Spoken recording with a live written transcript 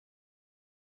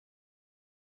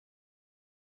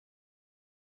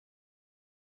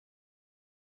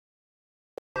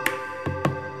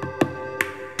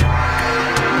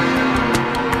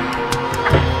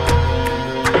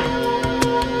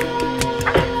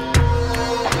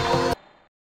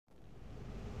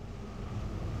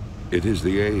It is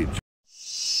the age.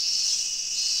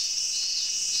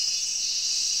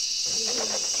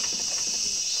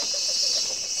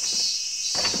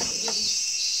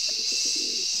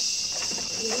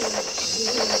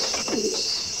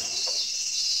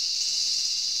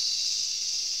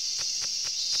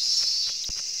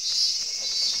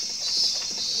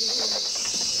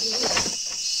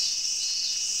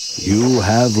 You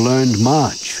have learned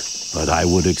much, but I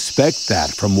would expect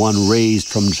that from one raised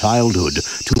from childhood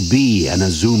to be an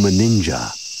Azuma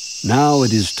ninja. Now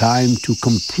it is time to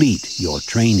complete your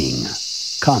training.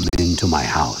 Come into my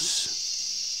house.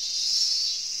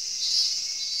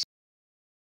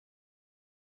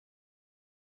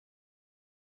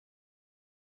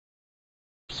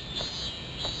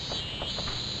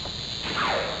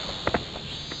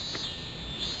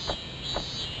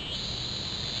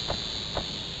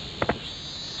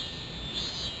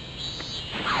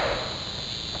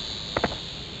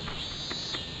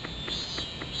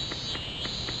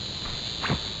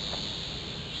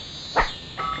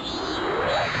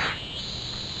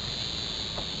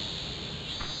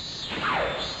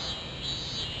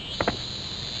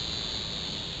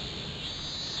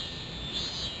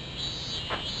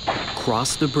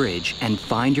 Cross the bridge and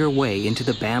find your way into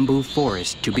the bamboo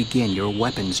forest to begin your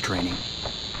weapons training.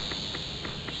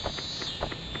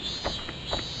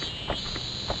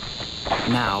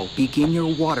 Now, begin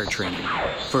your water training.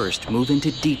 First, move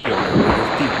into deep water where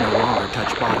your feet no longer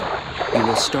touch bottom. You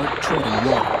will start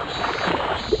treading water.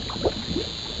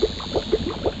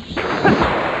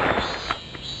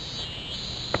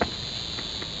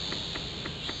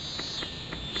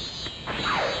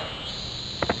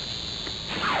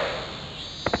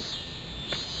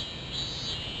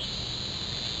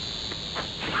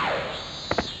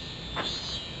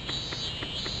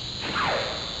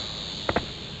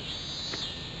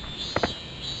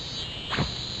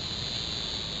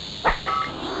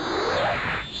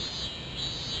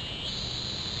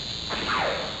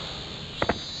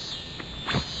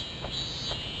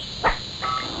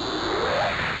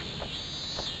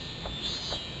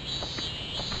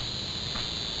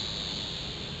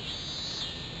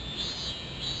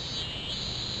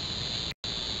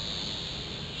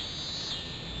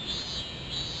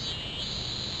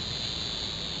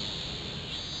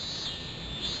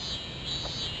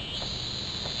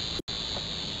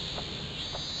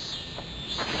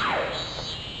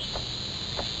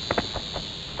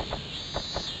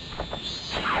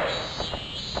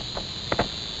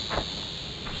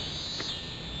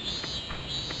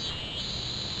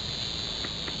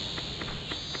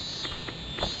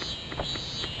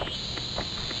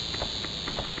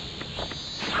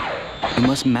 You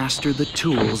must master the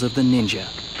tools of the ninja.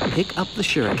 Pick up the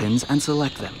shurikens and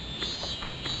select them.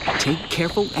 Take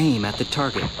careful aim at the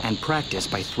target and practice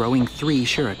by throwing 3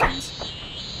 shurikens.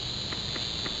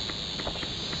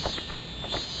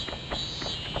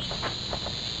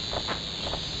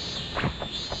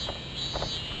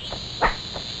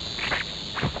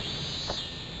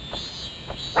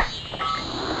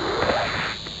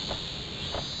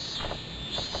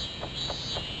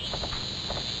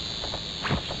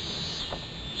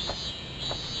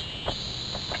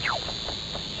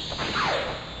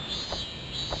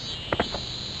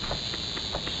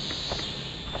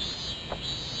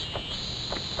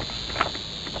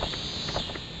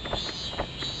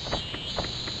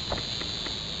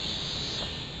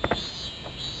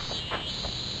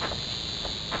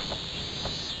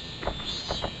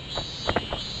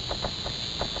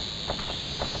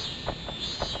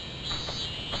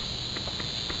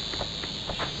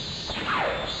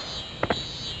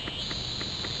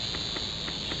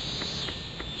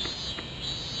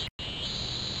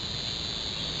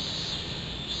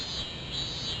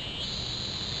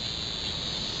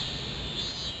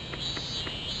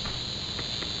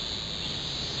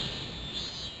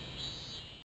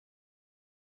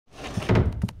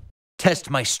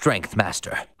 Test my strength,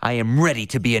 Master. I am ready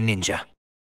to be a ninja.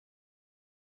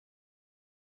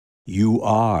 You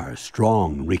are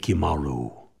strong,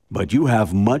 Rikimaru, but you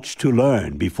have much to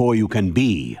learn before you can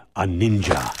be a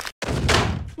ninja.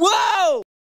 Whoa!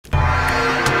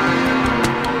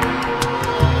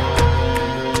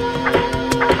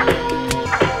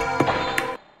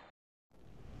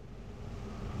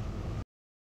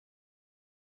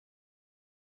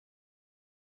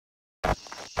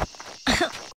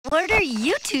 What are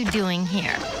you two doing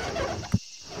here?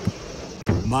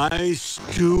 My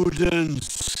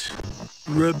students,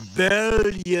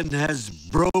 rebellion has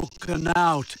broken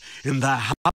out in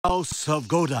the house of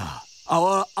Goda.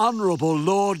 Our honorable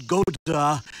Lord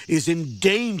Goda is in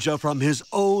danger from his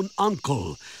own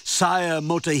uncle, Sire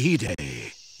Motehide.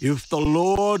 If the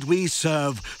lord we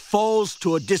serve falls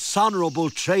to a dishonorable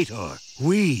traitor,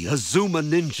 we, Azuma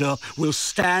Ninja, will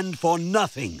stand for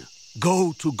nothing.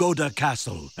 Go to Goda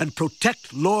Castle and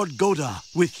protect Lord Goda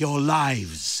with your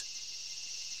lives.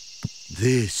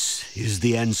 This is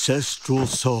the ancestral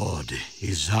sword,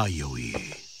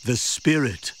 Izayoi, the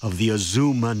spirit of the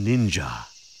Azuma Ninja.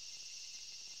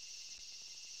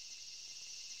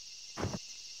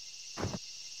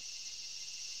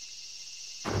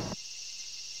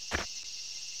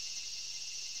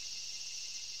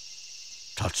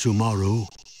 Tatsumaru,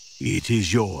 it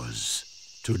is yours.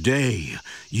 Today,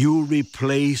 you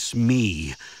replace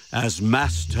me as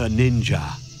Master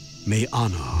Ninja. May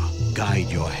honor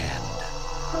guide your hand.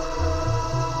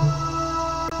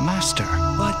 Master,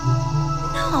 but...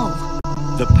 No.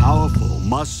 The powerful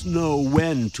must know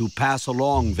when to pass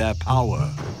along their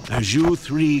power. As you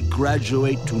three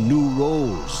graduate to new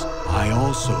roles, I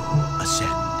also ascend.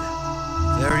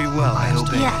 Very well, I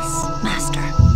obey. Yes, Master.